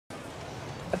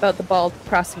about the ball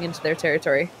crossing into their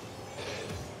territory.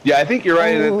 Yeah, I think you're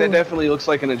right. That definitely looks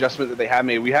like an adjustment that they have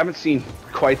made. We haven't seen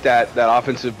quite that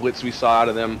offensive blitz we saw out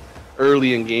of them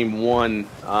early in game one.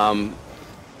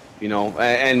 You know,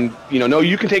 and you know, no,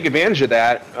 you can take advantage of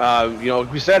that. You know,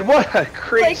 we said, what a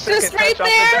great like just right touch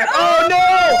there. Off the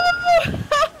back.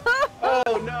 Oh no!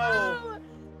 Oh no!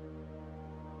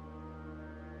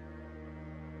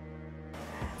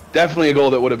 Definitely a goal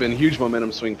that would have been a huge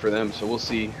momentum swing for them. So we'll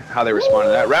see how they respond to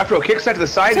that. Raffro kicks that to the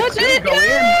side. Touch it! Go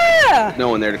in. No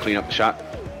one there to clean up the shot.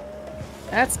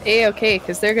 That's A-okay,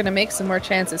 because they're going to make some more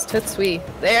chances. Tutsui.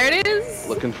 There it is!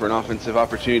 Looking for an offensive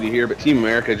opportunity here, but Team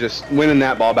America just winning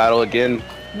that ball battle again.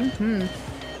 You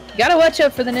gotta watch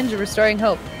out for the Ninja Restoring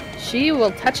Hope. She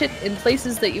will touch it in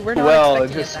places that you were not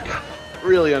expecting. Just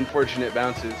really unfortunate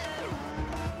bounces.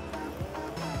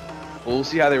 We'll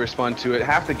see how they respond to it.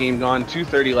 Half the game gone,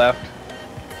 2:30 left.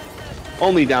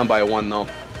 Only down by 1 though.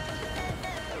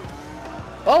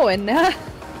 Oh, and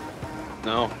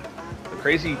no.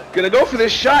 Crazy gonna go for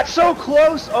this shot, so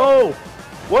close. Oh,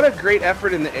 what a great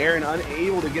effort in the air and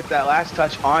unable to get that last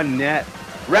touch on net.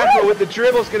 Raffro with the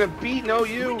dribble is gonna beat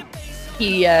you.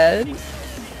 They're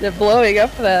blowing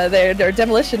up their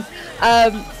demolition.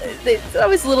 It's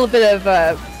always a little bit of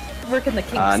work in the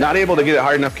kinks. Not able to get it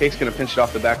hard enough. Cake's gonna pinch it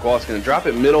off the back wall. It's gonna drop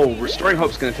it middle. Restoring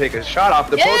Hope's gonna take a shot off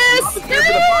the post.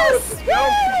 Yes!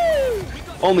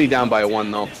 Only down by 1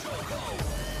 though.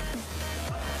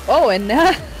 Oh, and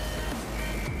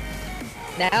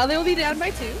now they'll be down by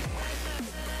 2.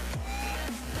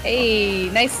 Hey,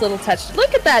 nice little touch.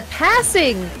 Look at that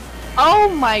passing. Oh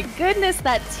my goodness,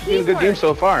 that teamwork. Good game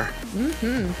so far.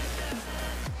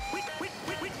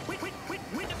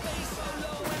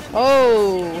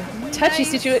 Oh, touchy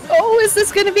situation. Oh, is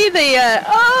this going to be the...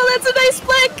 oh, that's a nice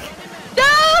flick.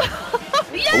 No!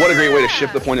 Yeah! What a great way to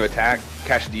shift the point of attack.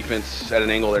 Catch defense at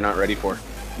an angle they're not ready for.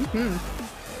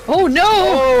 Oh, no!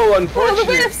 Oh, unfortunate. Oh, the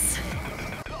whiffs.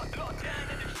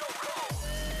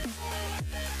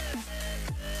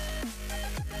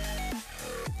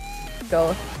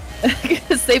 Go.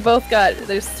 Because they both got...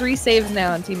 There's 3 saves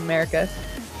now on Team America.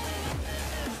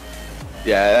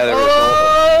 Yeah, that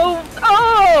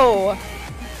Oh!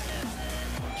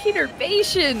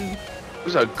 Perturbation! It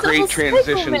was a great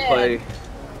transition play.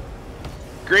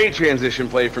 Great transition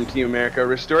play from Team America.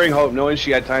 Restoring Hope, knowing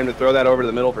she had time to throw that over to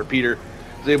the middle for Peter,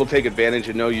 was able to take advantage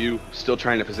and you still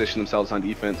trying to position themselves on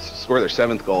defense, score their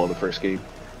 7th goal of the first game.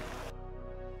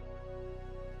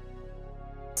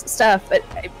 Stuff, but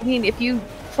I mean, if you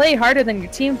play harder than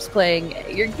your team's playing,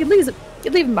 you leave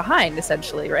them behind,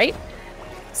 essentially, right?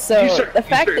 So the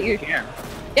fact that you're,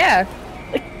 yeah,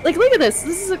 like look at this.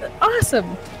 This is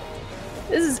awesome.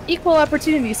 This is equal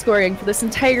opportunity scoring for this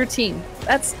entire team.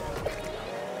 That's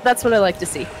what I like to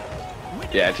see.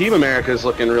 Yeah, Team America is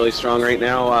looking really strong right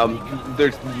now.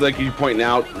 They're, like you pointing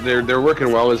out, they're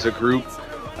working well as a group.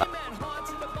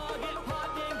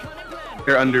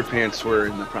 Their underpants were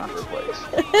in the proper place.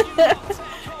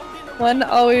 One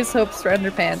always hopes for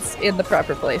underpants in the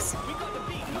proper place.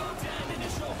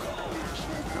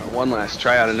 One last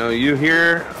try out of you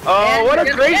here. Oh, what a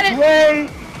great play!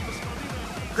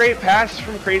 Great pass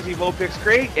from Crazy Vulpix.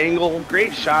 Great angle.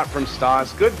 Great shot from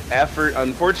Stas. Good effort.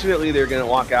 Unfortunately, they're going to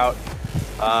walk out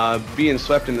being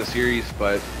swept in the series,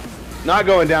 but not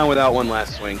going down without one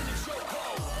last swing.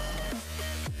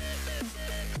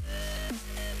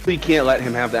 You can't let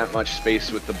him have that much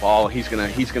space with the ball. He's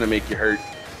gonna make you hurt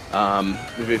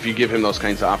if you give him those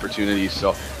kinds of opportunities.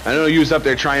 So I know he was up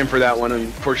there trying for that one,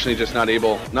 unfortunately just not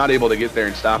able to get there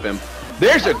and stop him.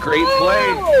 There's a great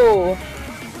play.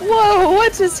 Whoa,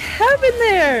 what just happened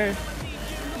there?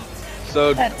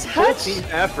 So that touch, team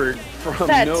effort from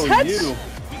that No touch. You.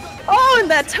 Oh, and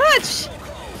that touch.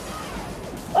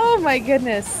 Oh my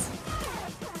goodness.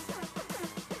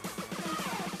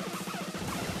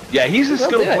 Yeah, he's a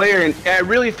skilled player, and I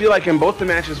really feel like in both the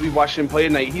matches we've watched him play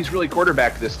tonight, he's really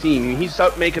quarterbacked this team. I mean, he's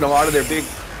up making a lot of their big,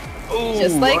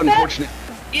 just like unfortunate.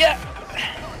 That? Yeah.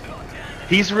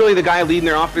 He's really the guy leading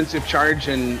their offensive charge,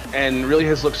 and really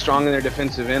has looked strong in their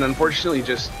defensive end. Unfortunately,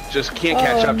 just can't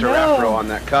catch up to Raffro on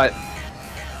that cut,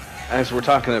 as we're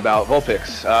talking about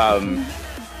Vulpix.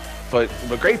 But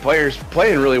great players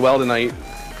playing really well tonight.